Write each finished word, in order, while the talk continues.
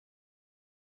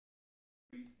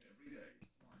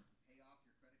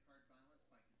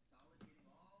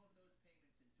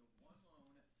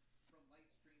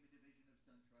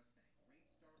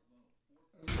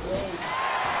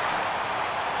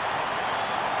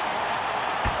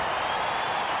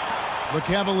The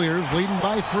Cavaliers leading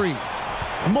by 3.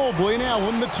 Mobley and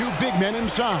Allen, the two big men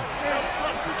inside.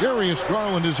 Darius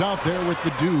Garland is out there with the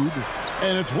dude,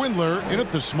 and it's Windler in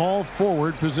at the small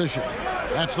forward position.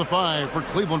 That's the 5 for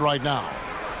Cleveland right now.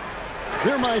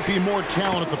 There might be more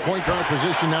talent at the point guard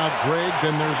position now, Greg,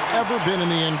 than there's ever been in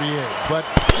the NBA. But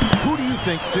who do you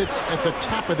think sits at the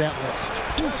top of that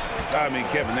list? I mean,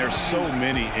 Kevin, there's so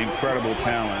many incredible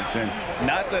talents. And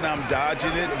not that I'm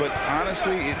dodging it, but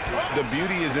honestly, the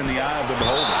beauty is in the eye of the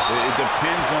beholder. It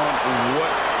depends on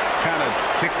what kind of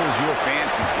tickles your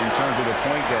fancy in terms of the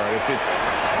point guard. If it's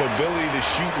the ability to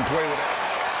shoot and play with it.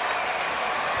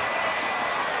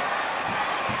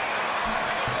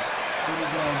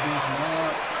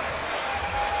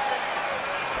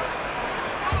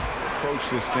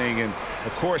 This thing, and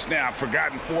of course now I've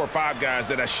forgotten 4 or 5 guys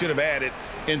that I should have added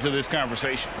into this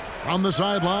conversation. On the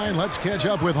sideline, let's catch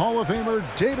up with Hall of Famer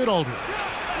David Aldridge.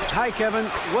 Hi, Kevin.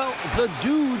 Well, the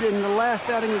dude in the last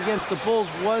outing against the Bulls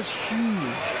was huge.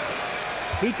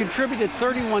 He contributed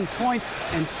 31 points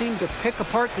and seemed to pick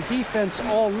apart the defense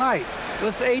all night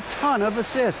with a ton of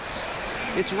assists.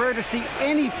 It's rare to see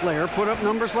any player put up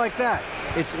numbers like that.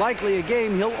 It's likely a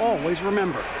game he'll always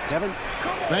remember. Kevin?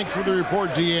 Thanks for the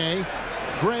report, D.A.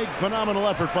 Greg, phenomenal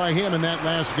effort by him in that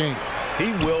last game.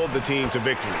 He willed the team to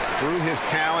victory through his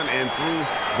talent and through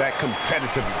that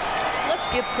competitiveness. Let's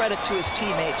give credit to his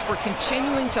teammates for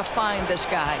continuing to find this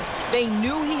guy. They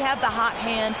knew he had the hot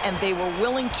hand, and they were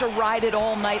willing to ride it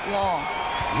all night long.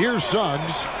 Here's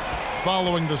Suggs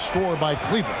following the score by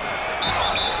Cleveland.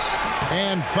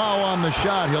 And foul on the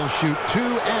shot. He'll shoot 2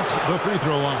 at the free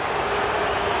throw line.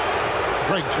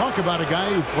 Greg, talk about a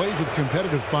guy who plays with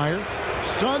competitive fire.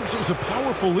 Suggs is a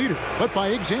powerful leader, but by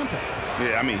example.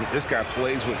 Yeah, I mean, this guy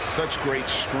plays with such great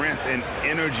strength and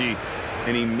energy,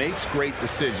 and he makes great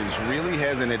decisions, really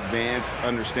has an advanced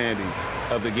understanding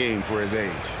of the game for his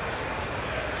age.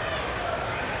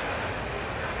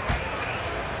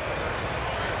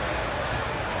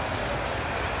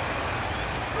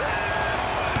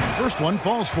 First one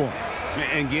falls for him.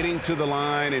 And getting to the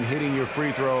line and hitting your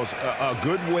free throws, a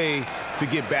good way to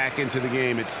get back into the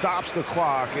game. It stops the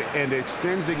clock and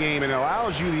extends the game and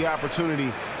allows you the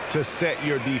opportunity to set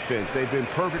your defense. They've been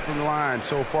perfect from the line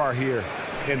so far here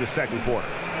in the second quarter.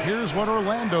 Here's what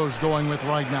Orlando's going with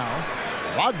right now.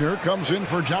 Wagner comes in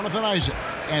for Jonathan Isaac,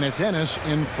 and it's Ennis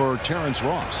in for Terrence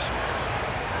Ross.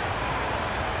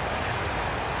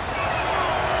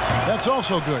 That's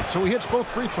also good, so he hits both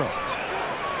free throws.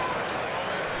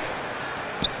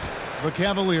 The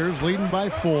Cavaliers leading by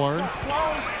 4.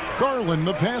 Garland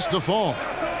the pass to Fall.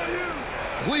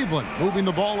 Cleveland moving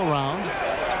the ball around.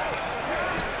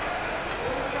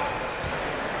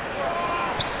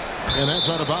 And that's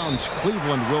out of bounds.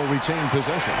 Cleveland will retain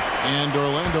possession. And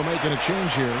Orlando making a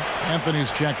change here.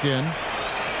 Anthony's checked in.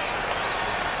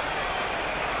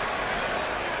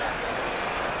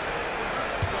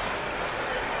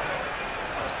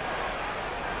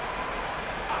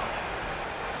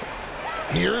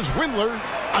 Here's Windler.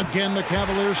 Again, the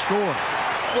Cavaliers score.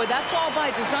 Boy, that's all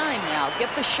by design now. Get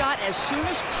the shot as soon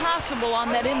as possible on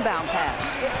that inbound pass.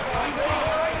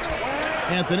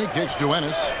 Anthony kicks to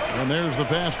Ennis. And there's the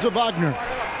pass to Wagner.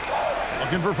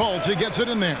 Looking for Fultz. He gets it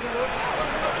in there.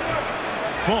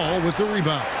 Fall with the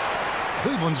rebound.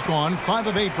 Cleveland's gone 5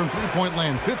 of 8 from three-point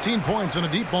land. 15 points and a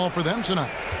deep ball for them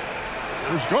tonight.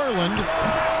 Here's Garland.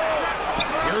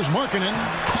 Here's Markkanen.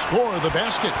 Score the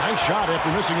basket. Nice shot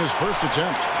after missing his first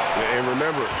attempt. And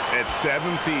remember, at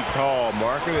 7 feet tall,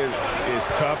 Markkanen is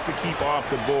tough to keep off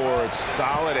the board,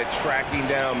 solid at tracking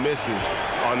down misses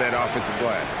on that offensive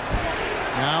glass.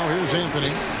 Now here's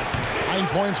Anthony. 9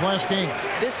 points last game.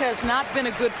 This has not been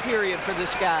a good period for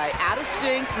this guy. Out of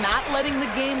sync, not letting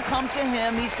the game come to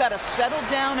him. He's got to settle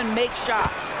down and make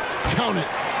shots. Count it.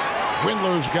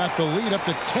 Windler's got the lead up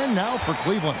to 10 now for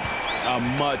Cleveland. A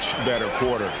much better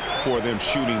quarter for them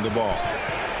shooting the ball.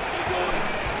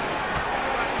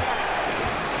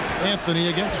 Anthony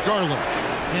against Garland.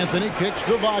 Anthony kicks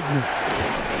to Wagner.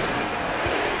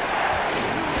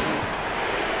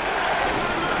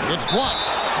 It's blocked.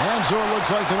 And so it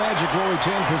looks like the Magic will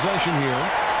retain possession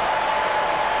here.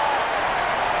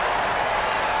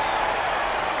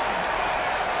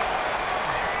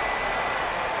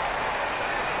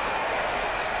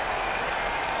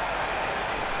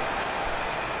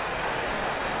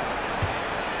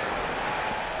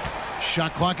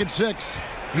 Shot clock at 6.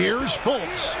 Here's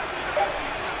Fultz.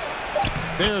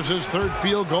 There's his third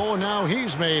field goal, and now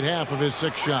he's made half of his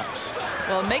 6 shots.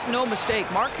 Well, make no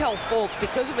mistake, Markelle Fultz,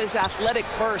 because of his athletic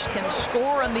burst, can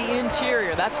score on the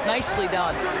interior. That's nicely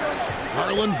done.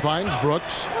 Garland finds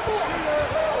Brooks.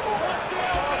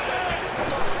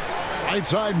 Right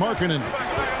side, Markkanen.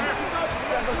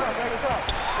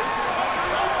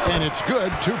 And it's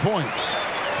good, 2 points.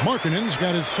 Markkanen's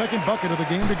got his second bucket of the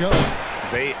game to go.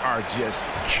 They are just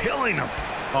killing them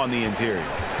on the interior.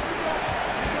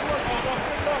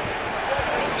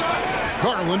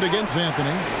 Garland against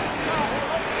Anthony.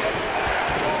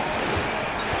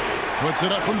 Puts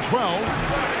it up from 12.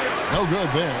 No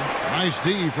good there. Nice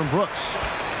D from Brooks.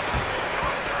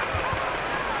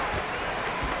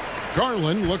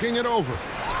 Garland looking it over.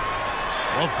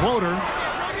 A floater.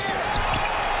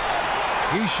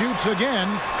 He shoots again,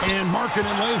 and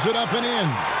Markkanen lays it up and in.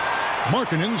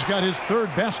 Markkanen's got his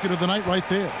third basket of the night right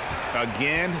there.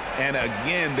 Again and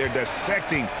again, they're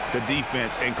dissecting the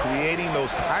defense and creating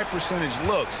those high percentage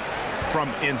looks from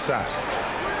inside.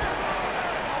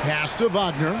 Pass to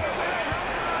Wagner.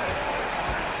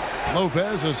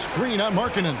 Lopez, a screen on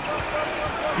Markkanen.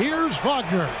 Here's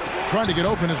Wagner. Trying to get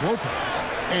open is Lopez.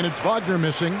 And it's Wagner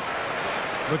missing.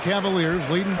 The Cavaliers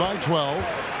leading by 12.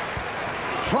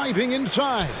 Driving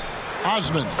inside.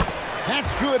 Osman.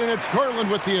 That's good, and it's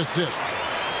Garland with the assist.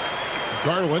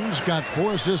 Garland's got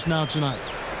 4 assists now tonight.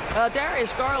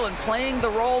 Darius Garland playing the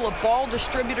role of ball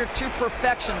distributor to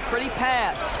perfection. Pretty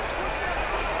pass.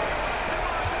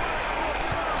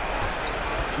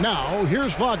 Now,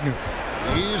 here's Wagner.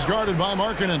 He's guarded by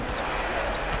Markkanen.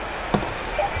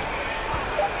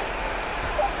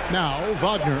 Now,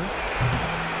 Wagner.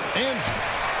 And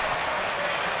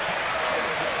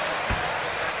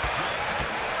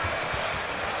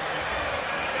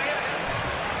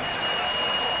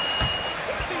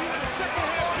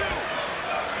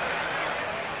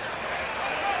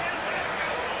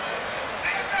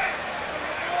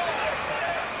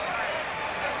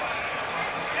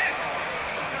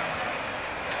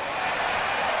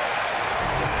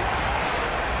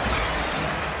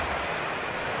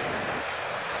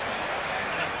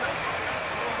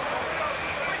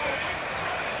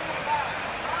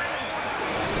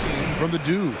from the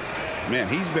dude. Man,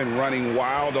 he's been running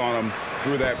wild on them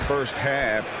through that first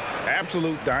half.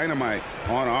 Absolute dynamite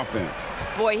on offense.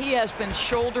 Boy, he has been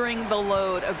shouldering the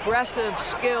load. Aggressive,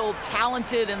 skilled,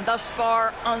 talented, and thus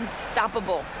far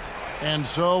unstoppable. And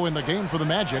so in the game for the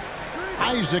Magic,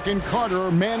 Isaac and Carter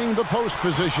are manning the post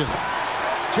position.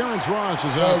 Terrence Ross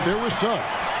is out there with subs.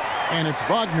 And it's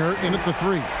Wagner in at the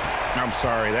 3. I'm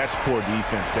sorry, that's poor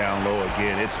defense down low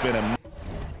again. It's been a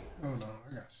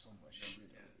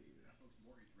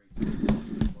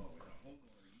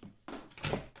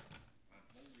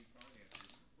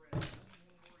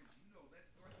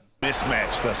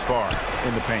mismatch thus far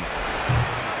in the paint.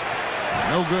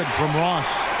 No good from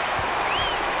Ross.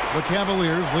 The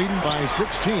Cavaliers leading by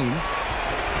 16.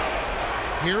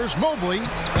 Here's Mobley,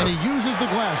 and he uses the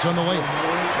glass on the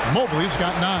layup. Mobley's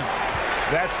got 9.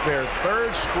 That's their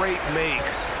 3rd straight make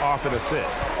off an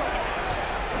assist.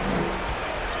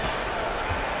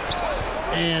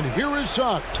 And here is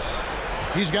Suggs.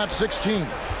 He's got 16.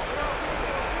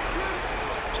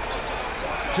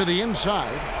 To the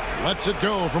inside. Lets it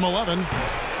go from 11.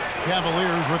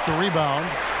 Cavaliers with the rebound.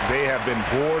 They have been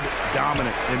board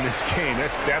dominant in this game.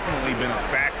 That's definitely been a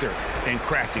factor in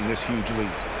crafting this huge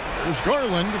lead. There's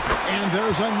Garland, and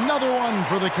there's another one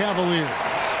for the Cavaliers.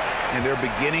 And they're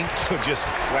beginning to just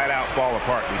flat out fall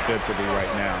apart defensively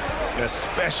right now,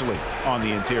 especially on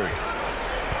the interior.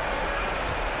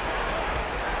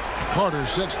 Carter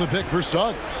sets the pick for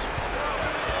Suggs.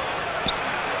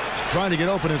 Trying to get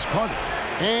open is Carter.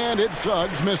 And it's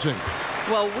Suggs missing.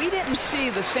 Well, we didn't see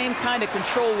the same kind of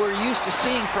control we're used to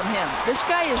seeing from him. This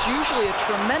guy is usually a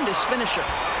tremendous finisher.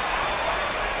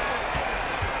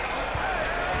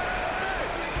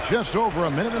 Just over a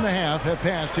minute and a half have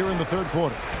passed here in the 3rd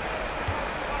quarter.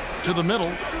 To the middle.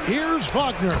 Here's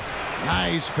Wagner.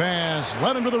 Nice pass.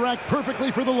 Led him to the rack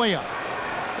perfectly for the layup.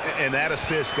 And that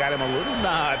assist got him a little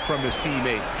nod from his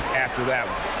teammate after that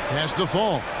one. Has to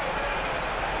fall.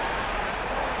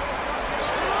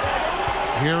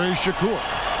 Here is Shakur.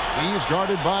 He's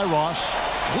guarded by Ross.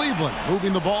 Cleveland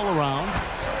moving the ball around.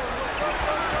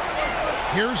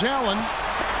 Here's Allen.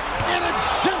 And it's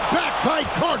sent back by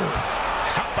Carter.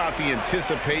 How about the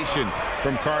anticipation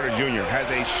from Carter Jr.?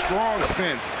 Has a strong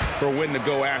sense for when to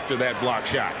go after that block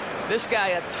shot. This guy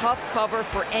a tough cover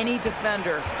for any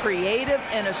defender. Creative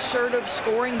and assertive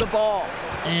scoring the ball.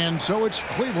 And so it's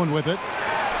Cleveland with it.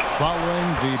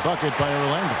 Following the bucket by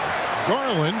Orlando.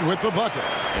 Garland with the bucket.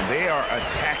 And they are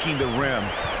attacking the rim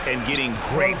and getting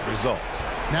great results.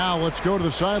 Now let's go to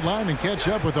the sideline and catch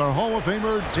up with our Hall of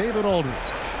Famer, David Aldridge.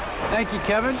 Thank you,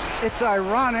 Kevin. It's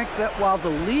ironic that while the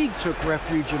league took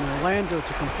refuge in Orlando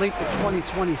to complete the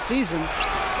 2020 season,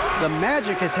 The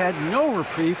Magic has had no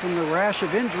reprieve from the rash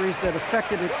of injuries that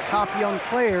affected its top young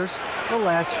players the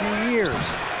last few years.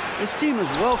 This team is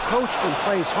well coached and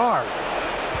plays hard.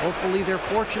 Hopefully their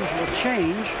fortunes will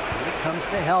change when it comes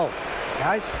to health.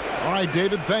 Guys? All right,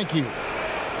 David, thank you.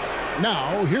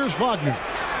 Now, here's Wagner.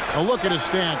 A look at his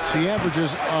stats. He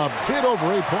averages a bit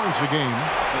over 8 points a game.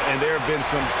 And there have been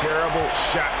some terrible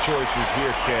shot choices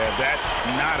here, Kev. That's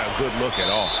not a good look at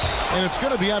all. And it's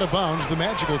going to be out of bounds. The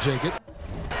Magic will take it.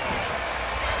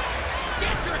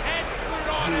 Get your head screwed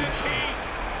on, MP.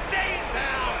 Stay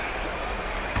down.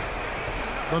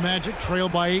 The Magic trail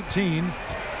by 18.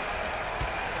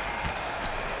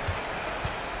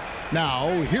 Now,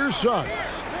 here's Suggs.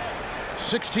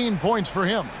 16 points for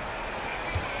him.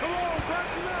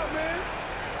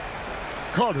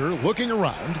 Carter looking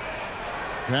around.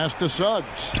 Pass to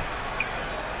Suggs.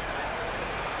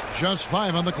 Just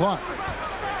 5 on the clock.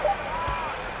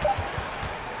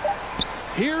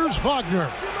 Here's Wagner.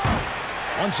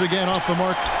 Once again off the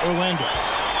mark, Orlando.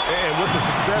 And with the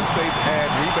success they've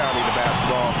had rebounding the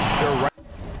basketball, they're right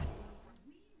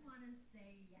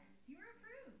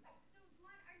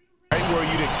where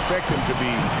you'd expect them to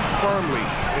be, firmly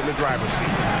in the driver's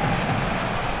seat.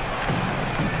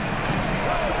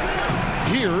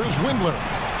 Here's Windler.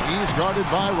 He's guarded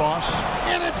by Ross.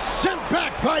 And it's sent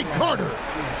back by Carter.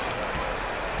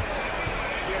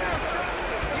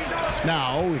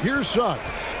 Now, here's Suggs.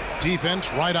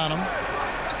 Defense right on him.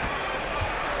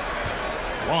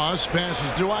 Ross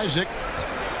passes to Isaac.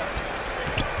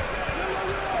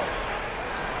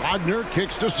 Wagner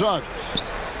kicks to Suggs.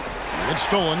 It's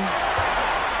stolen.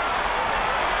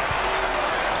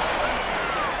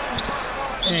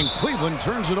 And Cleveland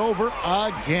turns it over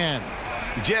again.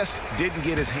 Just didn't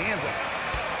get his hands on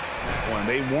one.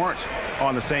 They weren't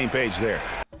on the same page there.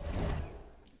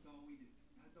 That's all we do.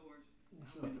 Outdoors,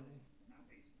 not windows, not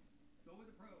basements. Go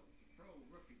with the pros.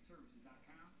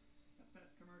 ProRoofingServices.com. The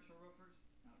best commercial roofers,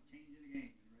 now changing the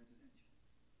game in residential.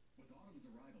 With autumn's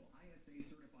arrival, ISA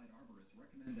certified arborists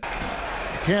recommend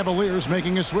that. Cavaliers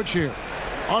making a switch here.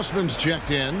 Osman's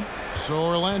checked in. So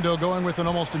Orlando going with an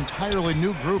almost entirely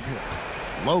new group here.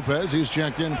 Lopez, he's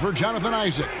checked in for Jonathan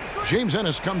Isaac. James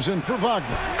Ennis comes in for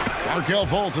Wagner. Markelle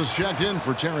Fultz is checked in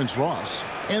for Terrence Ross.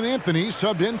 And Anthony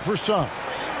subbed in for Suggs.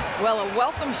 Well, a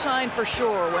welcome sign for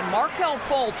sure. When Markelle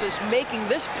Fultz is making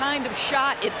this kind of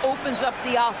shot, it opens up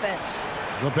the offense.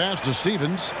 The pass to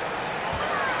Stevens.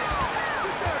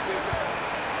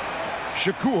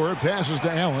 Shakur passes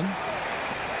to Allen.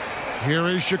 Here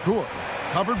is Shakur.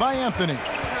 Covered by Anthony.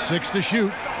 6 to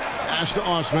shoot. Pass to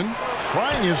Osman.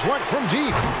 Trying his luck from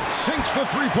deep. Sinks the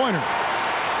three-pointer.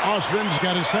 Osman's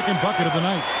got his second bucket of the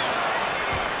night.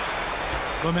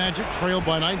 The Magic trailed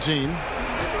by 19.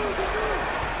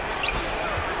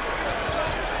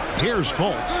 Here's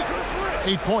Fultz.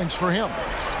 8 points for him.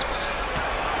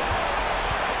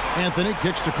 Anthony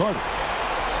kicks to Carter.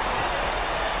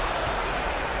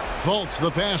 Fultz,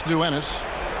 the pass to Ennis.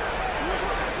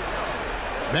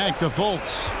 Back to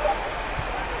Fultz.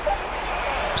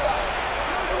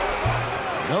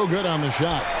 No good on the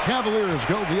shot. Cavaliers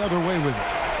go the other way with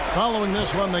it. Following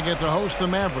this one, they get to host the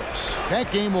Mavericks. That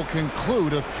game will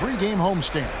conclude a 3-game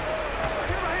homestand.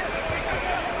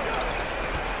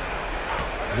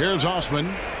 Here's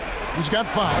Osman. He's got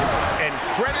 5. And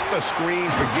credit the screen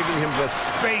for giving him the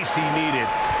space he needed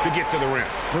to get to the rim.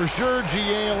 For sure,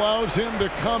 GA allows him to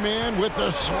come in with the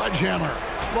sledgehammer.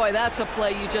 Boy, that's a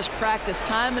play you just practice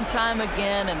time and time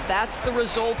again, and that's the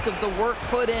result of the work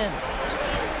put in.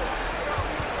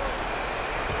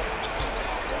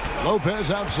 Lopez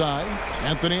outside.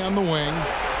 Anthony on the wing.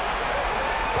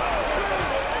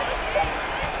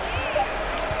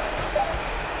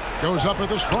 Goes up with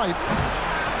a stripe.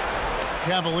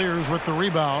 Cavaliers with the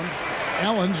rebound.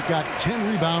 Allen's got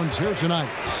 10 rebounds here tonight.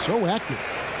 So active.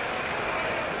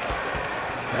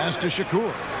 Pass to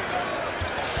Shakur.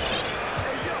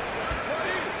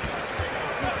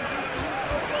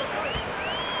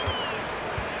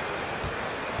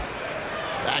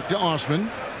 Back to Osman.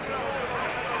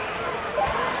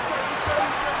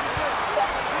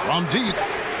 From deep.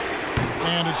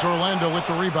 And it's Orlando with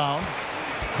the rebound.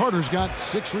 Carter's got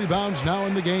 6 rebounds now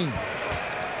in the game.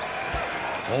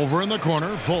 Over in the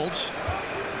corner, Fultz.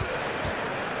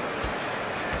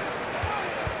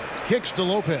 Kicks to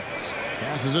Lopez.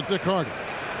 Passes it to Carter.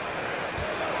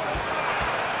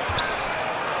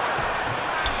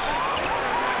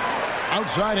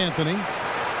 Outside Anthony.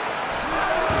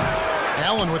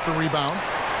 Allen with the rebound.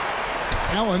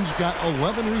 Allen's got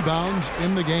 11 rebounds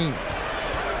in the game.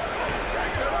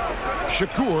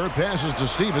 Shakur passes to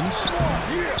Stevens.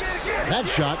 That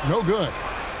shot, no good.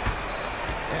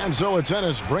 And so it's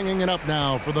Ennis bringing it up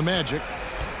now for the Magic.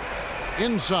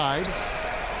 Inside.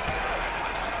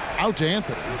 Out to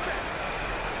Anthony.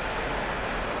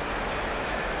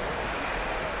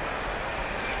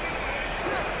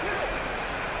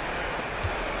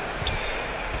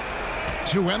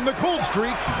 To end the cold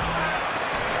streak.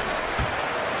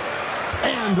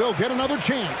 And they'll get another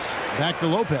chance. Back to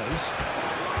Lopez.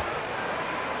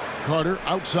 Carter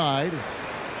outside.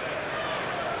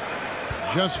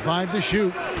 Just 5 to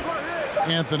shoot.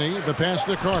 Anthony, the pass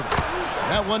to Carter.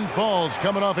 That one falls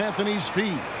coming off Anthony's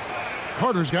feet.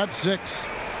 Carter's got 6.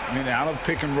 I mean, out of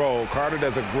pick and roll, Carter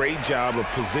does a great job of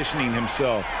positioning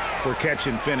himself for catch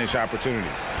and finish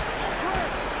opportunities.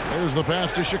 There's the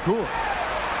pass to Shakur.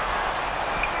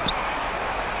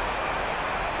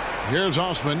 Here's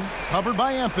Osman, covered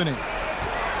by Anthony.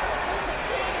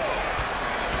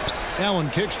 Allen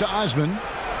kicks to Osman.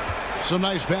 Some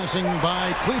nice passing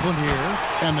by Cleveland here,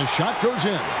 and the shot goes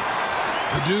in.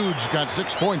 The dude's got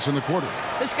 6 points in the quarter.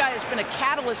 This guy has been a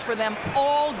catalyst for them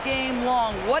all game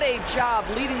long. What a job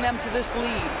leading them to this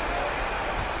lead.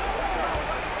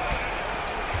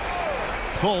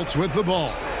 Fultz with the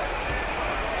ball.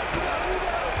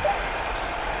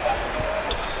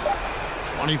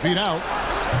 20 feet out.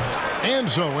 And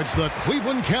so it's the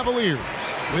Cleveland Cavaliers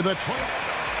with a 20.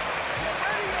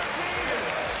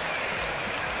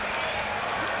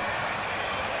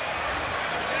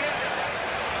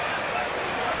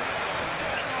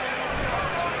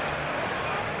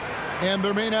 And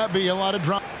there may not be a lot of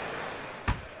drama.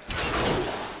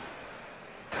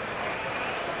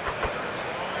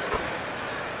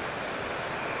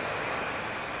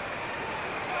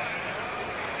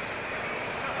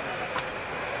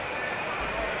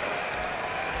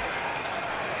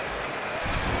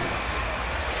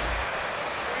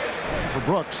 For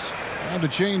Brooks, and a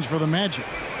change for the Magic.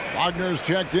 Wagner's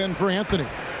checked in for Anthony.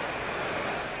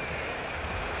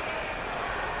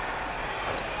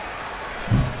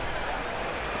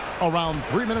 Around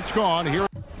 3 minutes gone here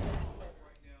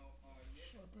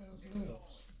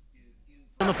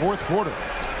in the fourth quarter.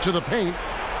 To the paint.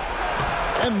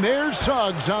 And there's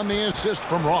Suggs on the assist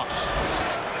from Ross.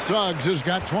 Suggs has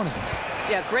got 20.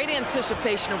 Yeah, great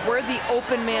anticipation of where the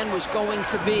open man was going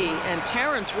to be, and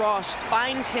Terrence Ross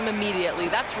finds him immediately.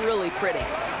 That's really pretty.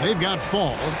 They've got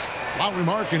Fall. Lowry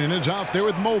Markkanen is out there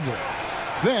with Mobley.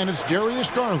 Then it's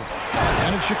Darius Garland.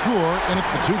 And it's Shakur in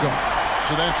at the 2 guard.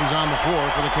 So that's who's on the floor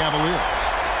for the Cavaliers.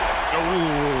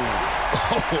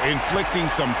 Oh, inflicting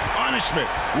some punishment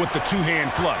with the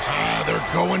 2-hand flush. They're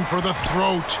going for the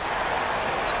throat.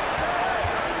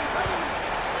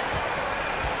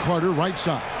 Carter right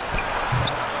side.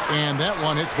 And that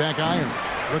one hits back iron.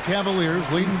 The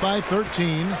Cavaliers leading by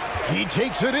 13. He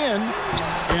takes it in.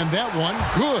 And that one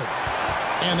good.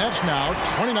 And that's now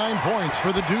 29 points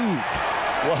for the dude.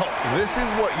 Well, this is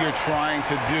what you're trying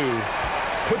to do.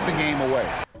 Put the game away.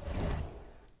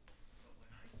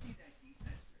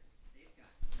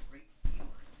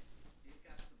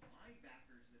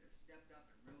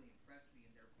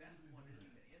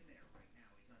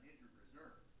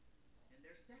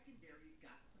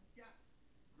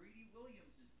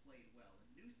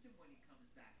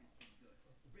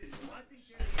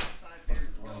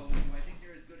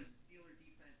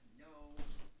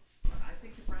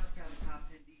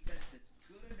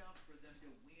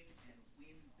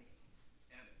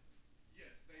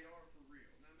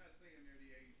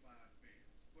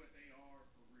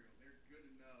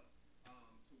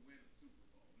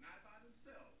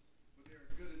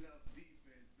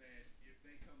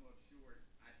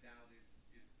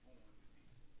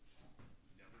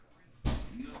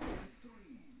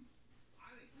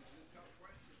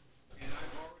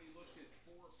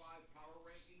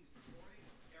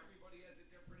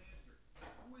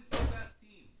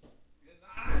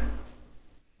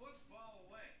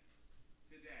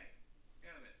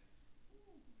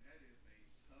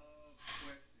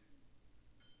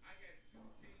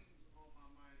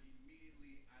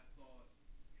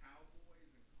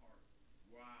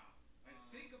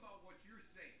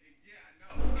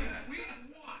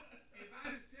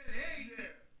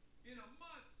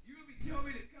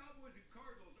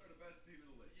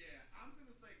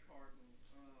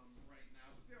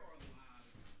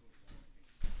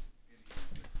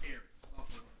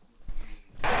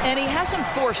 And he hasn't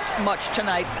forced much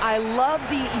tonight. I love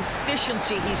the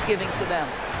efficiency he's giving to them.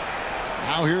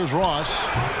 Now here's Ross.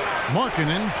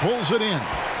 Markkanen pulls it in.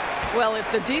 Well,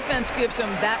 if the defense gives him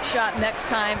that shot next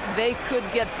time, they could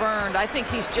get burned. I think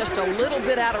he's just a little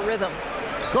bit out of rhythm.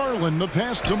 Garland, the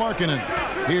pass to Markkanen.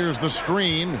 Here's the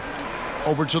screen.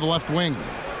 Over to the left wing.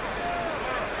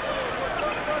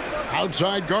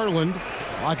 Outside Garland.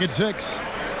 Clock at 6.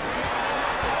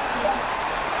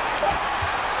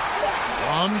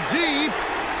 From deep.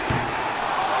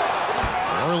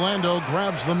 Orlando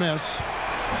grabs the miss.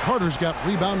 Carter's got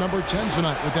rebound number 10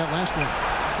 tonight with that last one.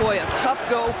 Boy, a tough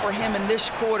go for him in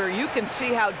this quarter. You can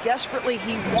see how desperately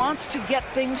he wants to get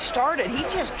things started. He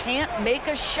just can't make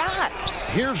a shot.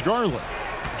 Here's Garland.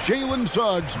 Jalen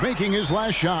Suggs making his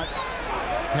last shot.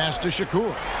 Pass to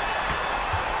Shakur.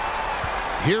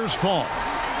 Here's Fall.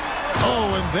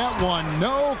 Oh, and that one,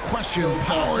 no question,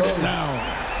 powered it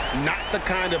down. Not the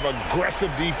kind of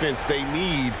aggressive defense they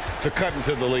need to cut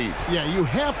into the lead. Yeah, you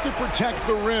have to protect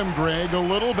the rim, Greg, a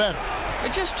little better.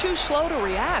 They're just too slow to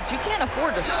react. You can't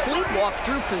afford to sleepwalk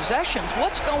through possessions.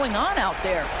 What's going on out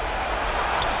there?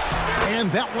 And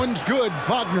that one's good,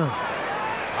 Wagner.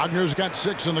 Wagner's got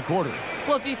 6 in the quarter.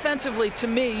 Well, defensively, to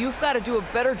me, you've got to do a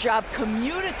better job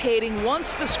communicating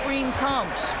once the screen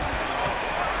comes.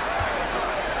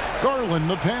 Garland,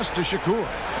 the pass to Shakur.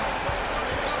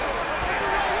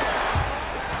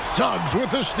 Suggs with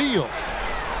the steal.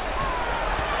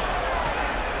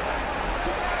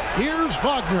 Here's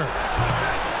Wagner.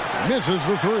 Misses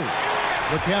the 3.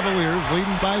 The Cavaliers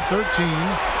leading by 13.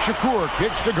 Shakur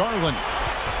kicks to Garland.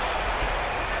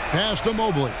 Pass to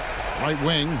Mobley. Right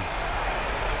wing.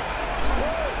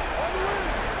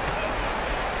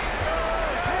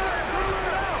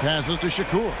 Passes to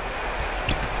Shakur.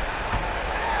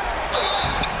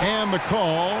 And the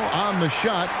call on the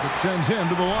shot that sends him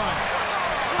to the line.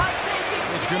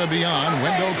 It's going to be on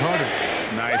Wendell Carter.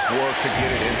 Nice work to get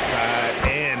it inside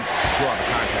and draw the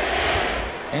contact.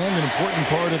 And an important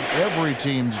part of every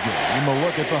team's game, a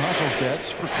look at the hustle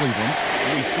stats for Cleveland.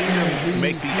 We've seen them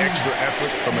make the extra effort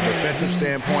from a defensive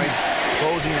standpoint,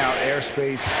 closing out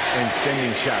airspace and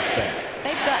sending shots back.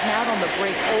 They've gotten out on the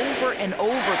break over and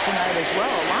over tonight as well.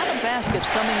 A lot of baskets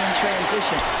coming in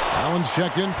transition. Allen's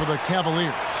checked in for the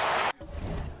Cavaliers.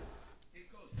 It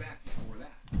goes back before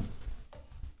that.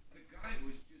 The guy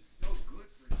was just so good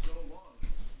for so long.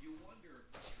 You wonder,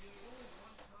 you only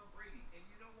won Tom Brady. And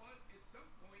you know what? At some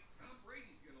point, Tom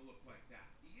Brady's going to look like that.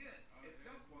 He is. At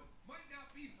some point. Might not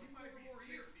be for 4 more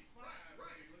years.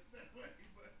 Right. But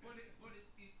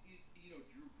you know,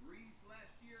 Drew Brees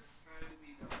last year kind of,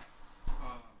 you know,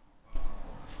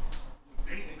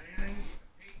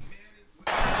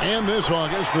 And this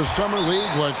August, the Summer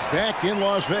League was back in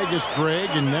Las Vegas, Greg,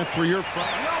 and that's where you're from.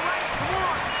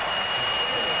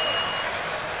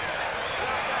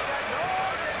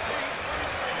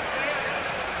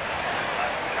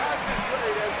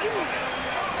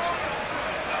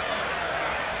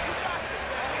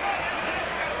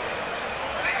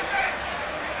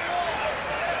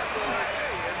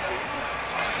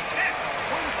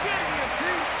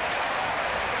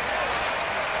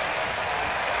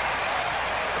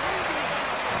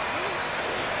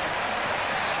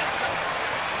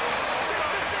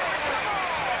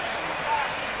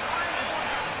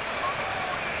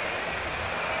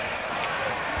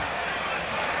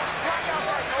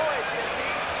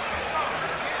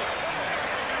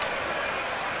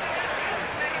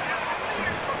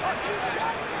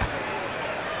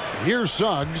 Here's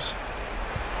Suggs.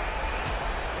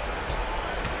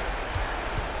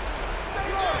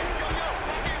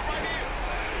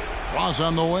 Ross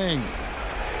on the wing.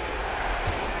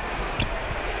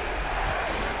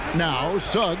 Now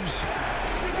Suggs.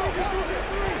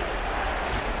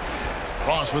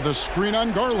 Ross with a screen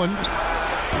on Garland.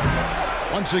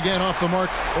 Once again off the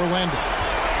mark, Orlando.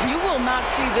 You will not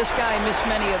see this guy miss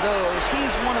many of those.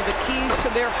 He's one of the keys to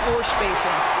their floor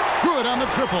spacing. Good on the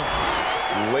triple.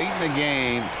 Late in the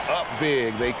game, up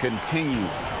big, they continue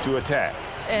to attack.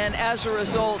 And as a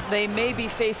result, they may be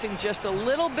facing just a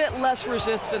little bit less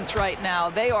resistance right now.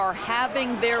 They are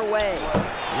having their way.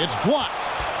 It's blocked.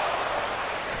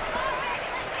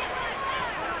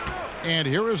 And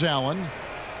here is Allen.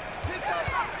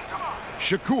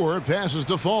 Shakur passes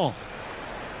to Fall.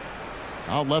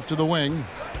 Out left to the wing.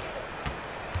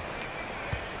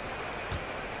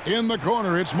 In the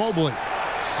corner, it's Mobley.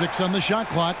 6 on the shot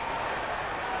clock.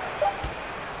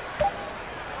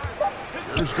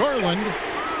 Here's Garland.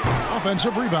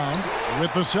 Offensive rebound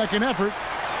with the second effort.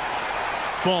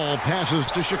 Fall passes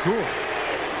to Shakur.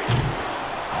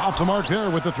 Off the mark there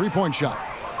with the three-point shot.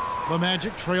 The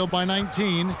Magic trailed by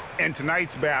 19. And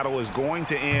tonight's battle is going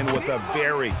to end with a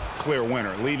very clear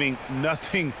winner, leaving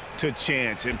nothing to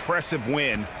chance. Impressive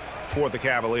win for the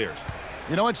Cavaliers.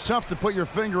 You know, it's tough to put your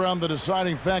finger on the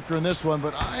deciding factor in this one,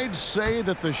 but I'd say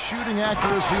that the shooting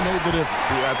accuracy made the difference.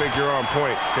 Yeah, I think you're on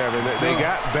point, Kevin. They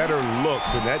got better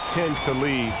looks, and that tends to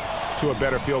lead to a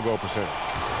better field goal percentage.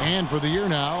 And for the year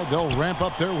now, they'll ramp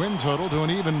up their win total to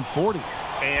an even 40.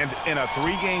 And in a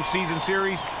 3-game season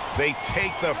series, they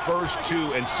take the first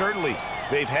 2 and certainly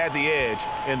they've had the edge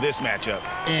in this matchup.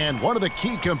 And one of the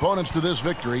key components to this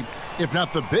victory, if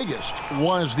not the biggest,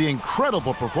 was the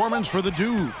incredible performance for the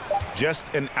dude. Just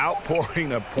an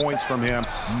outpouring of points from him.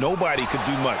 Nobody could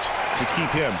do much to keep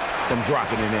him from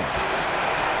dropping it in.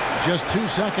 Just 2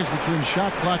 seconds between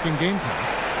shot clock and game clock.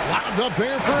 Lobbed up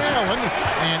there for Allen,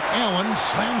 and Allen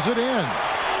slams it in.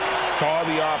 Saw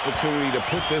the opportunity to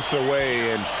put this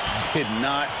away and did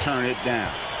not turn it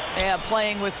down. Yeah,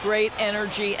 playing with great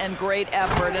energy and great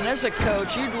effort. And as a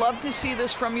coach, you'd love to see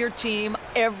this from your team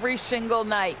every single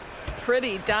night.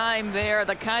 Pretty dime there,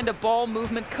 the kind of ball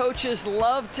movement coaches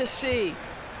love to see.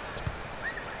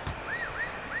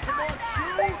 Come on,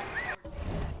 shoot!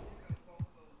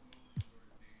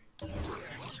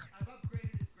 I've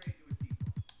upgraded his grade to a C+.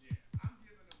 Yeah, I'm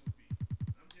giving him a B.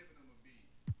 I'm giving him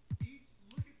a B.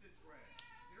 Look at the drag.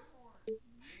 There aren't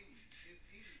many, if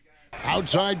any, guys.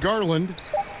 Outside Garland.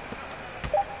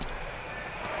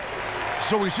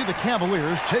 So we see the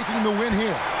Cavaliers taking the win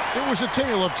here. It was a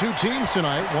tale of 2 teams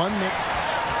tonight. One that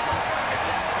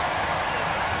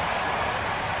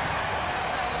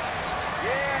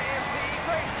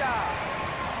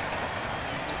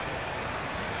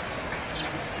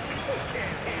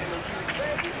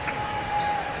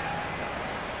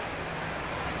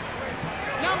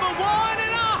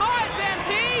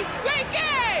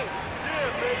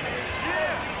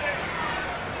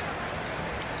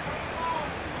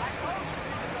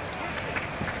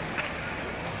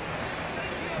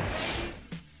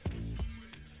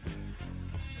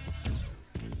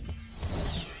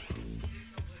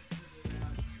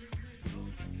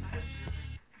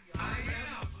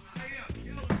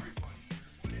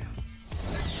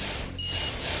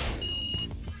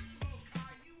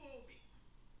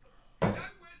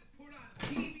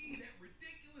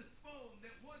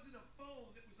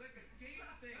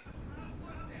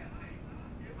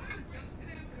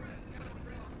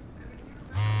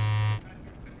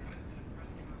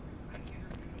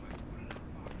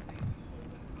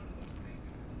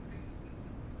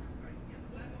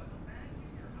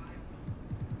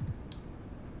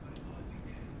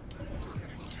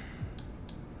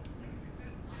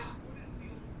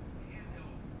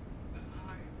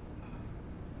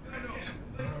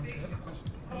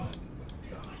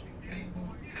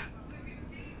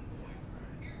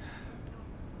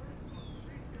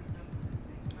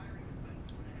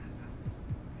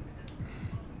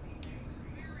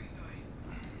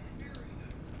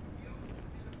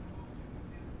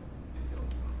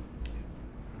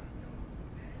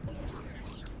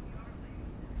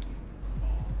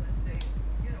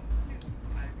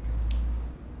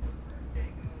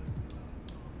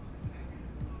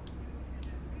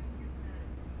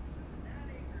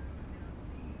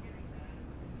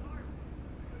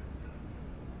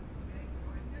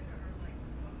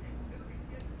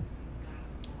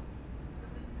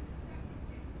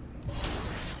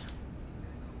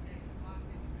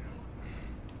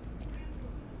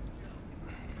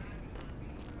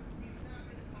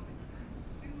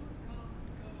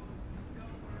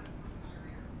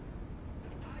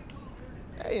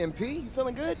Hey, MP, you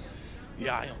feeling good?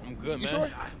 Yeah, I am. I'm good, You man. sure?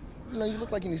 You know, you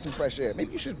look like you need some fresh air.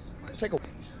 Maybe you should take a...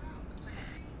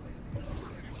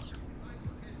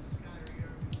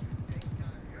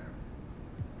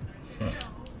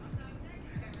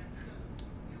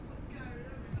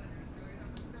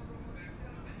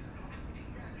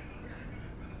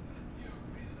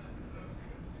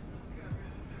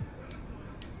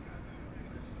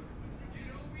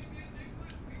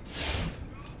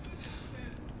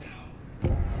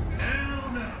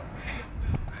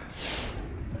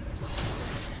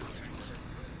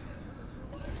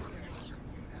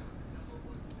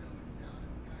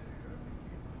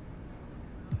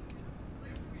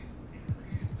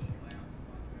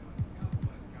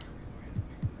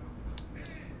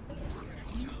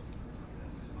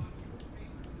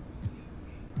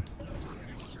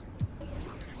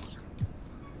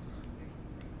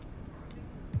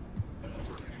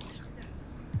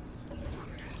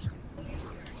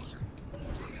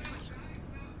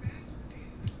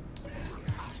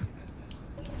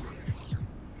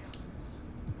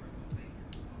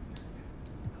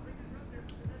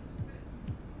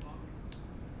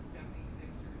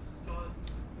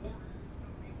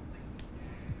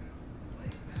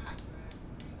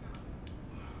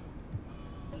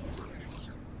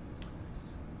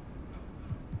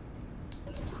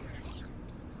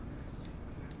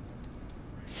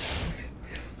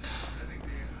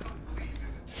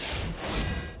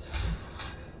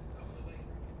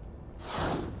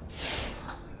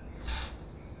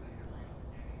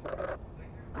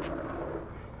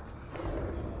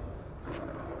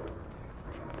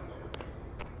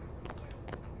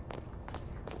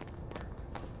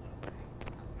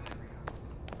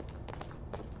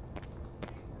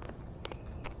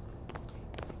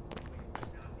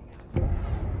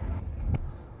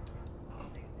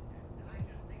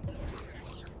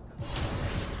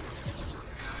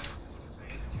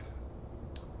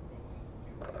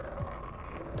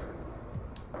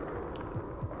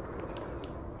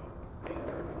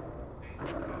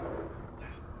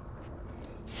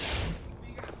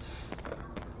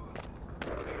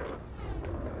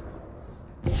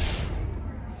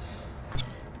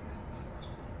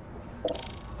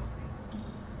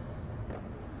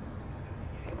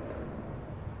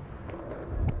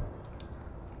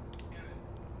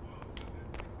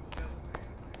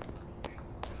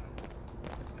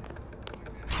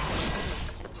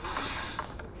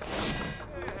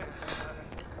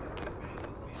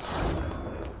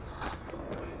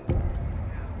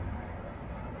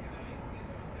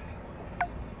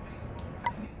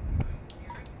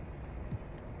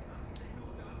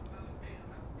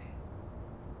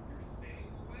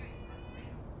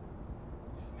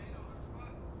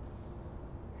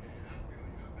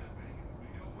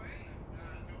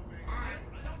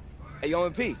 Hey, yo,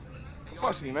 MP.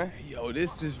 Talk to me, man. Yo,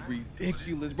 this is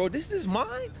ridiculous, bro. This is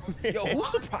mine? Yo, who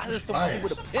surprises somebody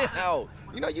with a penthouse?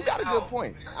 You know, you got a good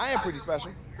point. I am pretty special.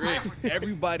 Rick,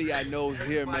 everybody I know is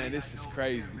here, man. This is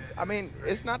crazy. I mean,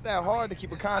 it's not that hard to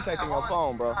keep a contact on your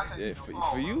phone, bro. Yeah,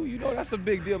 for you, you know, that's a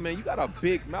big deal, man. You got a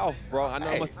big mouth, bro. I know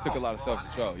it must have took a lot of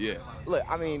self-control, yeah. Look,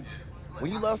 I mean,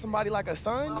 when you love somebody like a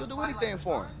son, you'll do anything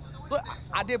for him. Look,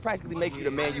 I did practically make you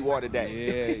the man you are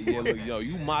today. Yeah, look, yo,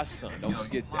 you my son. Don't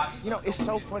forget that. You know, it's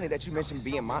so funny that you mentioned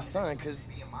being my son, because,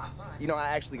 you know, I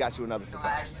actually got you another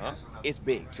surprise. Huh? It's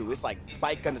big, too. It's like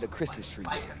bike under the Christmas tree.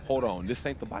 Hold on, this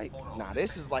ain't the bike? Nah,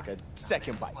 this is like a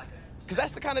second bike. Because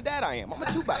that's the kind of dad I am. I'm a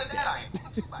two-bike dad.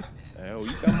 Hell,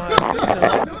 you got my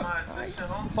attention.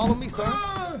 Follow me,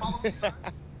 son.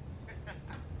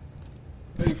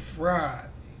 Hey, Fried,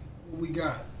 what we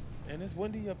got? And it's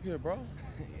windy up here, bro.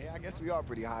 Yeah, I guess we are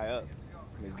pretty high up.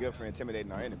 I mean, it's good for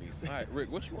intimidating our enemies. All right,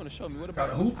 Rick, what you want to show me? What Got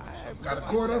about a hoop? Got a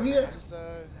court up here? Just,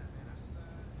 I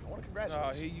want to congratulate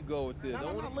Oh, here you go with this.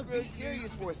 No, look, be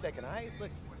serious for a second, all right?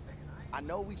 Look, I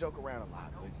know we joke around a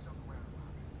lot, but,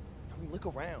 I mean, look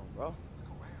around, bro.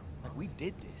 Like, we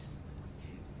did this.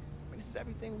 I mean, this is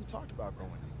everything we talked about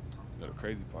growing up. You know, the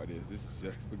crazy part is, this is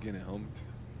just the beginning, homie.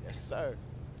 Yes, sir.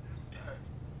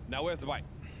 Now, where's the bike?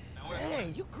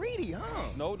 Dang, you greedy,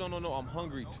 huh? No, I'm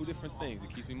hungry. Two different things.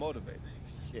 It keeps me motivated.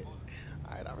 Shit. All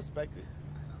right, I respect it.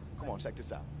 Come on, check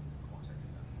this out.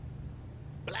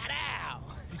 Flat out!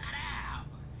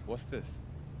 What's this?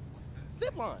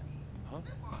 Zipline. Huh?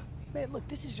 Man, look,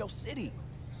 this is your city.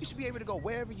 You should be able to go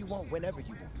wherever you want, whenever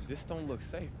you want. This don't look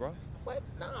safe, bro. What?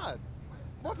 Nah.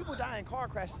 More people die in car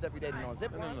crashes every day than on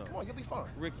zip lines. No. Come on, you'll be fine.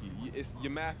 Ricky,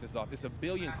 your math is off. It's 1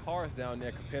 billion cars down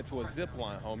there compared to a zip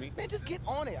line, homie. Man, just get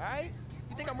on it, all right?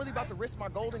 You think I'm really about to risk my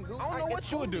golden goose? I don't know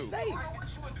what you would do. Safe.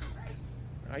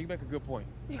 Now, you make a good point.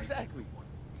 Exactly.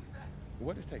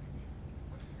 What is taking me?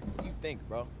 You think,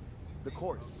 bro. The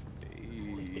course.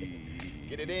 Hey.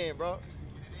 Get it in, bro.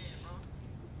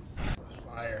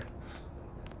 Fire.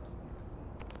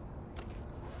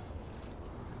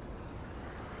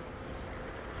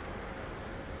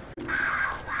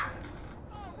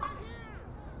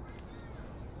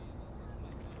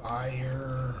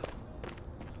 Fire.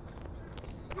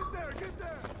 Get there, get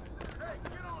there. Hey,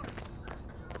 get on it.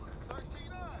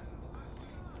 13 on.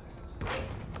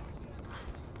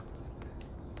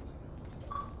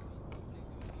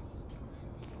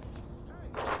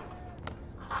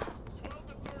 12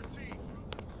 to 13.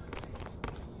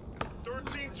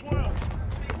 13-12.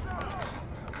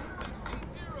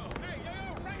 16-0. Hey, yo,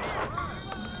 right here.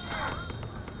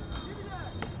 Give me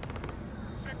that.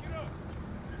 Check it up.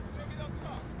 Check it up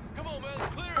top. Come on, man.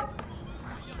 Clear it.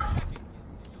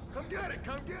 Come get it.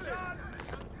 Come get it.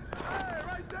 Hey,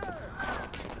 right there.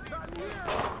 Not here.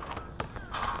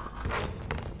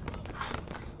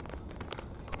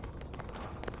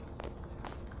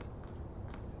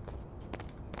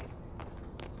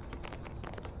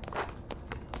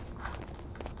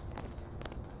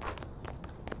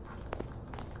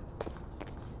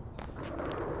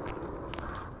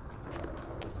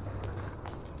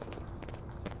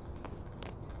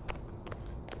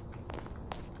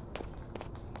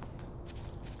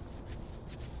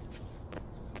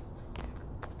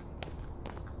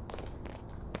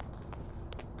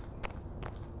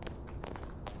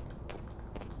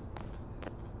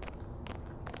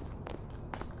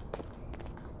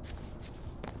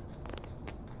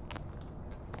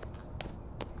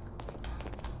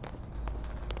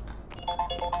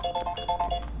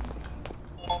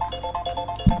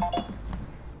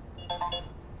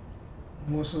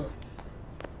 What's up?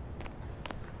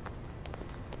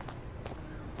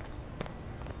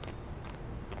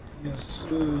 Yes, sir.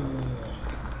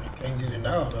 Can't get it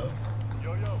now, though.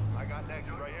 Yo, I got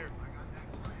next right here.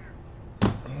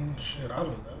 Shit, I don't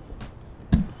know.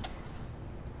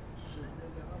 Shit,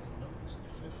 nigga, I don't know. It's the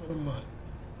 5th of the month.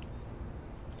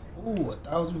 Ooh,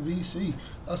 1,000 VC.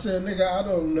 I said, nigga, I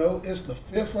don't know. It's the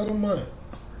 5th of the month.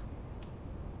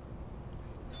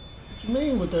 What you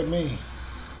mean? What that mean?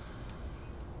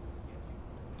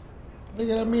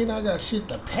 Nigga, that mean I got shit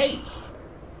to pay.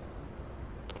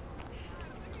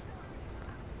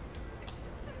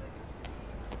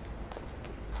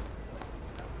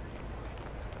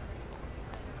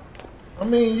 I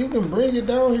mean, you can bring it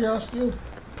down here. I'll still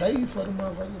pay you for the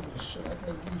motherfucker, but shit, I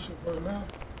can't give you shit for it now.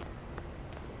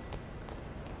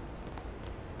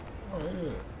 Oh,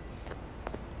 yeah.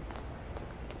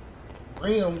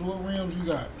 Rims, what rims you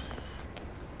got?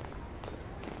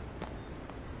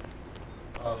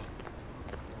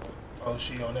 Oh,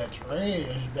 she on that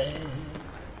trash bag.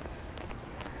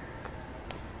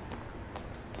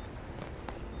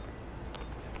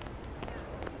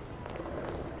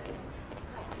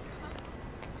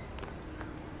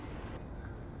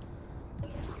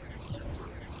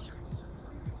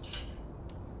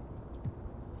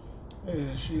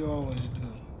 She always do.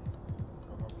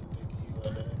 Come on, be thinking you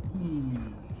like that.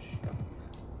 Ooh.